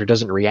viewpoint character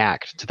doesn't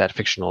react to that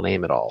fictional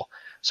name at all.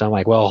 So I'm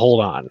like, well,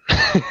 hold on.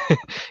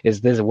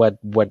 Is this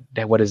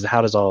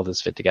how does all of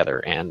this fit together?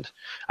 And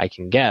I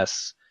can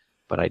guess,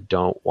 but I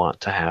don't want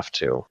to have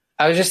to.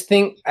 I just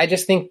think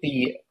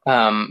the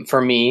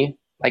for me,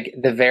 like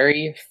the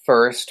very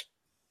first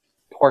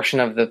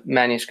portion of the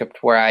manuscript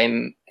where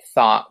I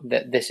thought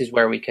that this is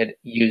where we could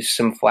use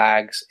some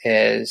flags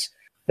is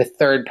the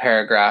third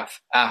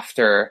paragraph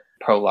after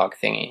prologue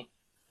thingy,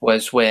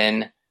 was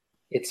when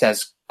it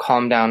says,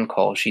 calm down,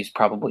 Cole, she's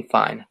probably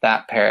fine.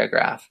 That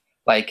paragraph.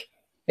 Like,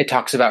 it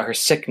talks about her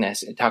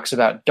sickness. It talks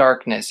about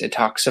darkness. It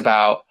talks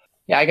about,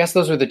 I guess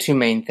those were the two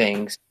main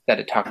things that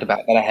it talked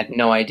about that I had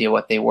no idea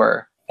what they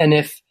were. And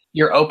if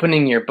you're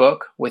opening your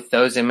book with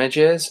those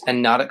images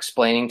and not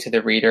explaining to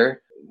the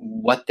reader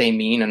what they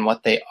mean and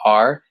what they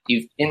are,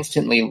 you've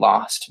instantly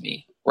lost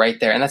me right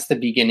there. And that's the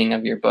beginning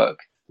of your book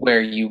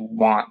where you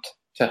want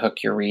to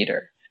hook your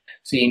reader.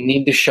 So you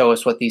need to show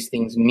us what these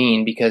things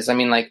mean, because I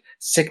mean, like,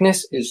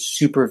 sickness is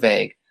super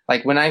vague.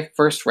 Like when I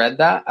first read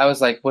that, I was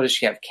like, what, does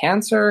she have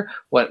cancer?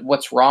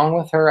 What's wrong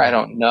with her? I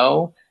don't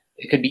know.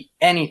 It could be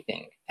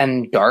anything.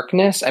 And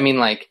darkness, I mean,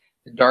 like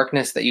the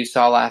darkness that you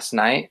saw last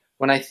night,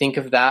 when I think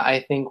of that, I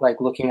think like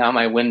looking out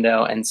my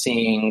window and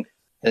seeing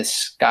the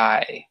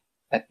sky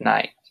at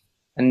night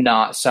and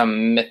not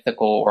some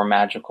mythical or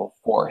magical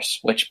force,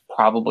 which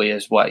probably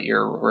is what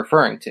you're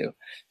referring to.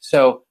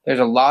 So there's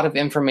a lot of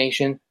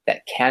information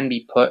that can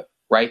be put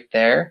right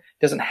there.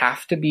 It doesn't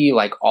have to be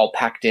like all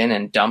packed in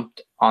and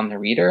dumped on the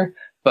reader,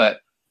 but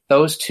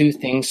those two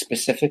things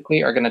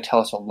specifically are going to tell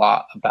us a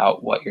lot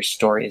about what your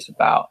story is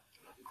about.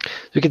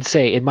 We could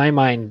say, in my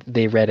mind,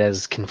 they read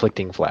as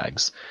conflicting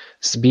flags.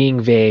 So being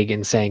vague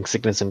and saying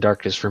sickness and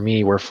darkness for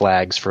me were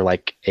flags for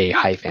like a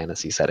high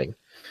fantasy setting,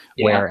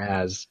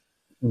 whereas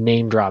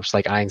name drops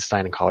like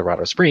Einstein and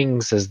Colorado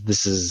Springs says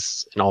this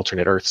is an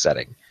alternate Earth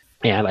setting.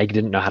 And I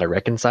didn't know how to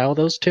reconcile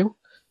those two.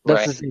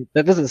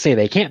 That doesn't say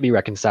they can't be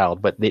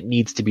reconciled, but it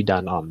needs to be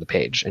done on the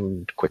page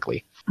and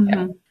quickly. Mm-hmm.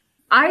 Yeah.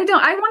 I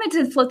wanted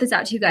to float this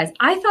out to you guys.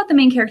 I thought the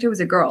main character was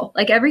a girl.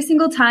 Like every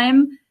single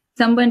time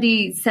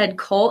somebody said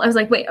Cole, I was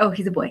like, wait, oh,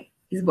 he's a boy.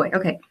 He's a boy.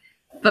 Okay.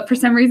 But for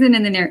some reason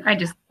in the narrative, I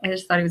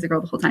just thought he was a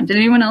girl the whole time. Did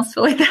anyone else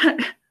feel like that?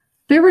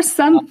 There were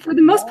some, for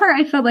the most part,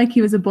 I felt like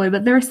he was a boy,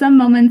 but there were some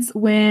moments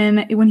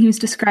when he was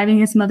describing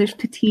his mother's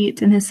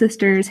petite and his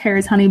sister's hair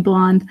is honey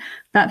blonde,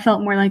 that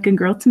felt more like a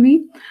girl to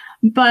me.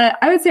 But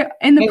I would say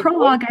in the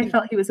prologue, I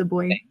felt he was a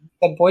boy.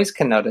 But boys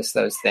can notice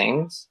those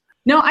things.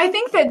 No, I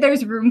think that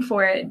there's room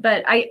for it,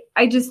 but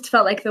I just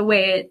felt like the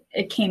way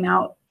it came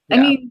out. Yeah. I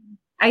mean,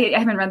 I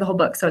haven't read the whole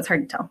book, so it's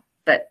hard to tell.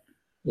 But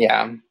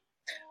yeah.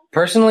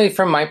 Personally,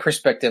 from my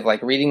perspective,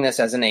 like reading this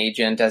as an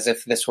agent, as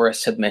if this were a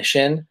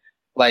submission,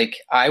 like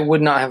I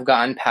would not have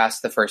gotten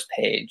past the first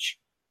page,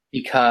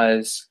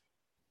 because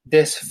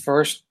this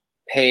first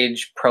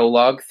page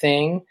prologue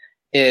thing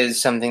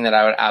is something that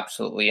I would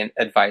absolutely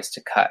advise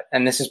to cut.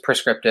 And this is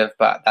prescriptive,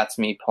 but that's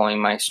me pulling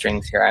my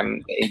strings here.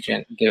 I'm the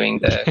agent doing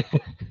the...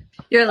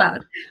 You're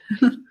allowed.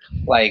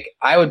 Like,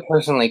 I would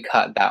personally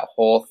cut that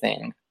whole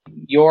thing.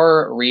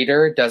 Your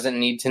reader doesn't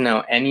need to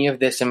know any of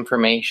this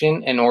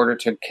information in order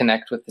to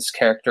connect with this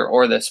character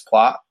or this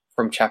plot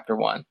from chapter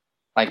 1.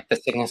 Like the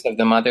sickness of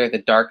the mother, the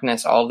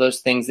darkness, all of those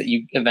things that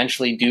you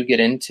eventually do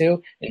get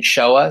into and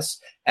show us,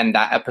 and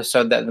that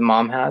episode that the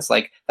mom has,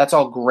 like, that's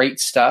all great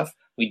stuff.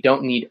 We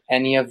don't need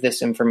any of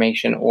this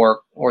information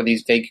or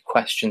these vague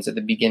questions at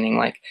the beginning,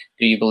 like,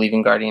 do you believe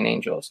in guardian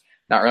angels?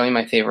 Not really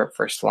my favorite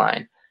first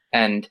line.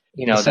 And,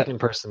 you know, the second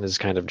person is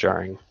kind of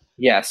jarring.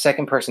 Yeah,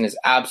 second person is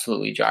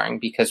absolutely jarring,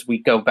 because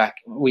we go back,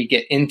 we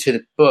get into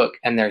the book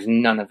and there's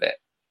none of it.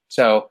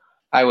 So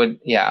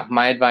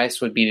my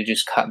advice would be to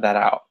just cut that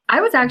out.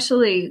 I was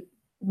actually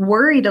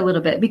worried a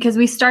little bit, because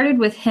we started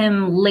with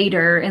him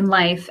later in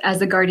life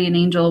as a guardian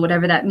angel,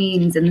 whatever that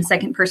means, in the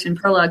second person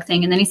prologue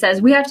thing. And then he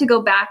says, we have to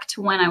go back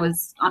to when I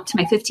was up to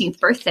my 15th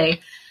birthday.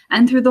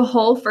 And through the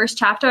whole first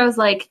chapter, I was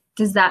like,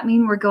 does that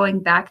mean we're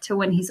going back to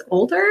when he's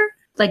older?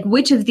 Like,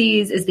 which of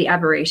these is the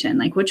aberration?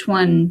 Like, which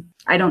one?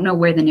 I don't know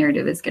where the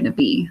narrative is going to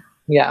be.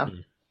 Yeah.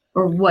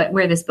 Or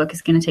where this book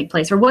is going to take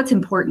place, or what's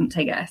important,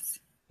 I guess.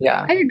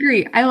 Yeah. I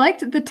agree. I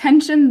liked the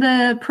tension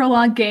the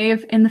prologue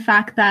gave in the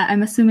fact that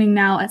I'm assuming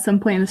now at some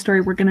point in the story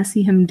we're going to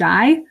see him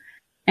die.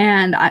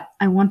 And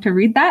I want to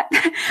read that,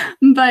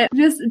 but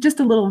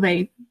just a little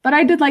vague. But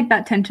I did like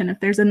that tension.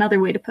 If there's another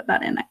way to put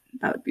that in,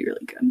 that would be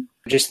really good.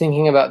 Just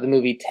thinking about the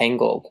movie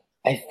Tangled,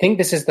 I think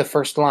this is the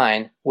first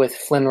line with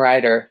Flynn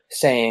Rider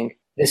saying,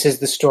 "This is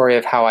the story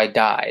of how I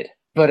died."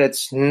 But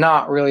it's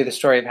not really the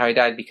story of how he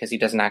died, because he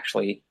doesn't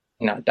actually,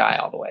 die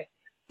all the way.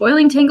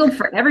 Spoiling Tangled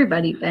for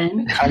everybody,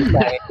 Ben. I'm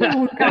sorry.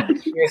 Oh,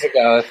 God. Years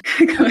ago.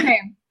 Okay.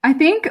 I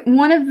think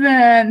one of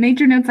the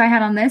major notes I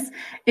had on this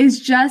is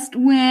just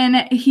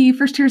when he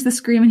first hears the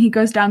scream and he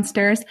goes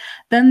downstairs,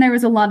 then there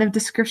was a lot of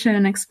description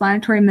and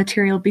explanatory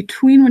material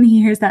between when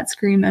he hears that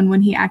scream and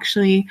when he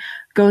actually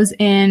goes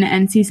in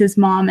and sees his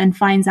mom and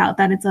finds out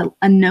that it's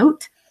a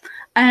note.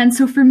 And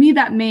so for me,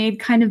 that made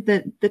kind of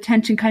the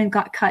tension kind of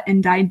got cut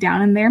and died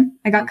down in there.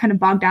 I got kind of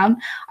bogged down.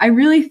 I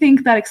really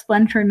think that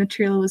explanatory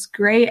material was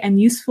great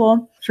and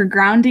useful for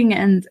grounding,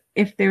 and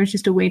if there was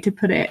just a way to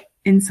put it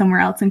in somewhere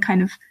else and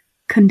kind of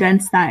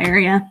condense that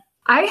area.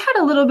 I had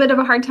a little bit of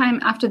a hard time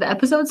after the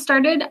episode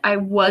started. I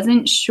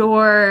wasn't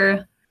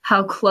sure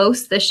how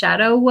close the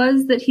shadow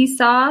was that he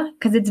saw,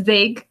 because it's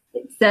vague.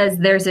 It says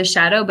there's a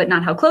shadow, but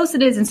not how close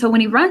it is. And so when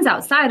he runs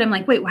outside, I'm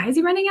like, wait, why is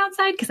he running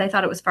outside? Because I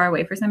thought it was far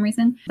away for some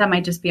reason. That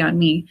might just be on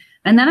me.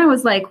 And then I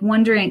was like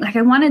wondering, like,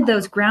 I wanted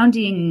those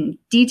grounding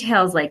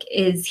details. Like,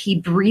 is he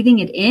breathing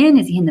it in?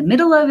 Is he in the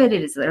middle of it?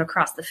 Is it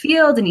across the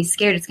field? And he's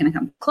scared it's going to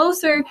come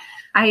closer.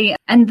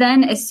 And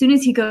then as soon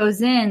as he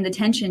goes in, the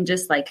tension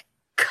just like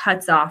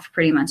cuts off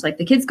pretty much. Like,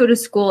 the kids go to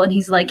school and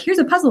he's like, here's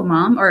a puzzle,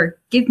 Mom, or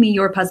give me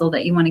your puzzle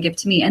that you want to give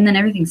to me. And then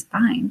everything's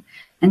fine.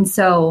 And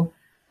so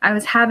I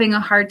was having a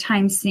hard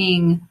time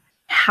seeing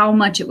how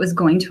much it was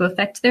going to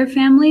affect their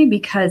family,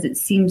 because it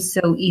seems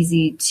so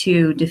easy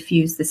to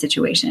diffuse the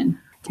situation.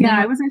 Yeah,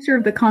 I wasn't sure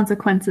of the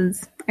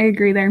consequences. I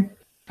agree there.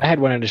 I had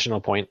one additional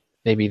point.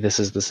 Maybe this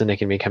is the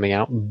cynic in me coming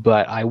out,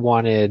 but I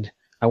wanted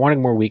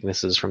more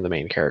weaknesses from the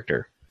main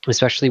character,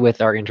 especially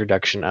with our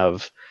introduction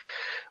of,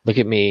 look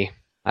at me,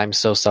 I'm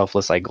so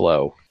selfless, I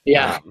glow.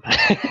 Yeah.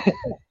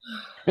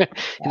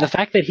 And the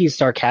fact that he's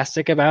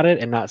sarcastic about it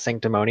and not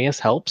sanctimonious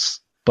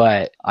helps.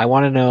 But I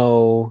want to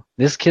know,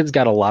 this kid's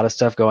got a lot of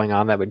stuff going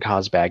on that would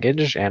cause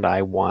baggage, and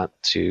I want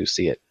to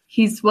see it.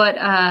 He's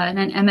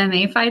an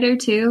MMA fighter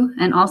too,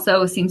 and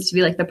also seems to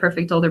be like the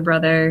perfect older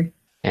brother.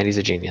 And he's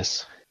a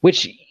genius,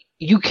 which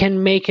you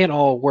can make it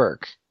all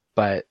work.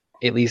 But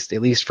at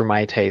least for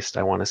my taste,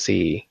 I want to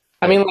see.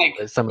 I mean,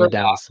 like, some of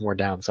the more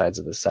downsides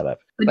of this setup.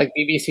 Like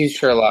BBC's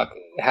Sherlock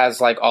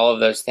has like all of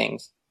those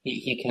things.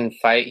 He can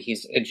fight.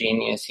 He's a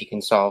genius. He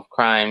can solve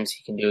crimes.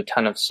 He can do a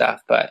ton of stuff.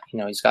 But,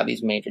 he's got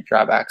these major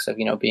drawbacks of,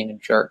 being a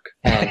jerk.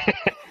 And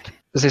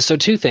so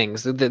two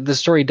things. The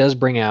story does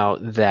bring out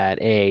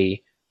that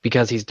A,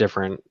 because he's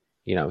different,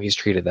 he's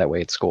treated that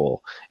way at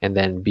school. And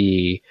then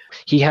B,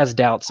 he has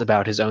doubts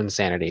about his own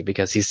sanity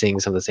because he's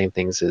seeing some of the same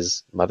things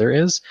his mother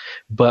is.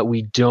 But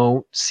we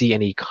don't see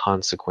any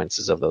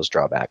consequences of those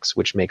drawbacks,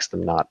 which makes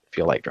them not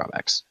feel like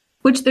drawbacks.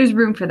 Which there's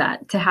room for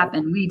that to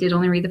happen. We did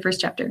only read the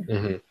first chapter.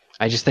 Mm-hmm.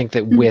 I just think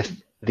that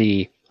with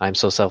the "I'm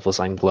so selfless,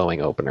 I'm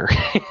glowing" opener,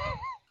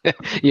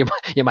 you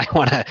might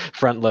want to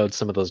front load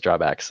some of those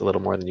drawbacks a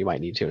little more than you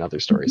might need to in other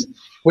stories.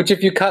 Which,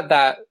 if you cut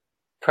that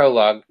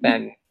prologue,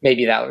 then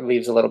maybe that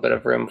leaves a little bit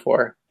of room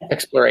for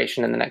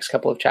exploration in the next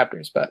couple of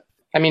chapters. But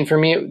I mean, for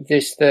me,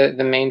 the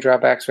main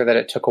drawbacks were that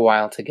it took a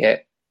while to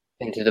get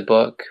into the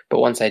book, but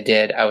once I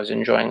did, I was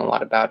enjoying a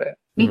lot about it.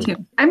 Me too.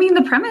 I mean,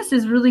 the premise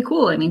is really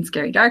cool. I mean,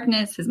 scary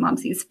darkness, his mom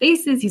sees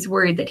faces. He's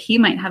worried that he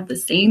might have the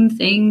same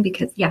thing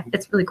because, yeah,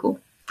 it's really cool.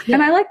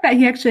 And I like that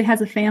he actually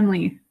has a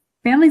family.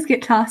 Families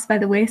get tossed by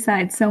the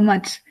wayside so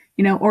much,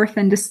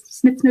 orphan, just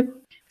snip, snip.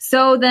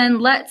 So then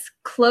let's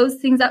close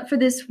things up for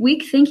this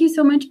week. Thank you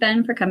so much,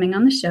 Ben, for coming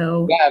on the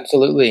show. Yeah,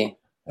 absolutely.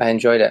 I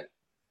enjoyed it.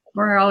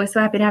 We're always so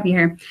happy to have you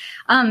here.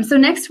 So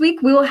next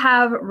week, we will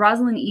have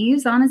Rosalind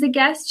Eves on as a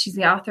guest. She's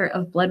the author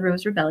of Blood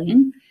Rose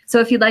Rebellion. So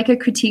if you'd like a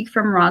critique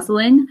from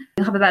Rosalind,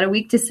 you'll have about a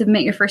week to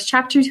submit your first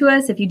chapter to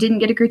us. If you didn't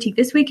get a critique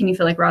this week and you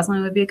feel like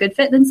Rosalind would be a good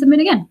fit, then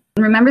submit again.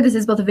 And remember, this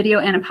is both a video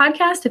and a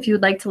podcast. If you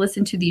would like to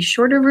listen to the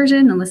shorter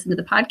version, then listen to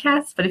the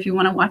podcast. But if you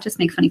want to watch us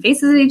make funny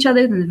faces at each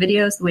other, then the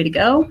video is the way to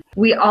go.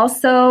 We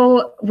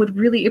also would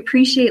really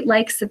appreciate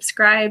likes,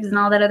 subscribes, and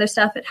all that other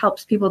stuff. It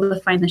helps people to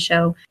find the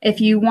show.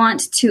 If you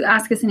want to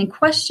ask us any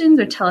questions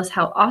or tell us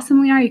how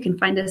awesome we are, you can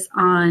find us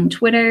on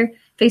Twitter,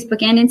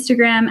 Facebook and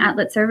Instagram at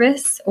Lit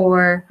Service,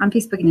 or on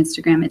Facebook and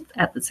Instagram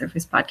at Lit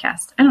Service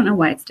Podcast. I don't know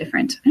why it's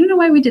different. I don't know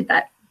why we did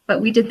that, but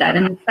we did that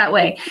and it's that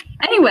way.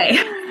 Anyway,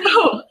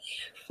 so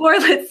for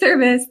Lit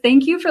Service,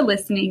 thank you for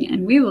listening,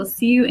 and we will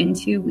see you in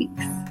 2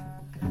 weeks.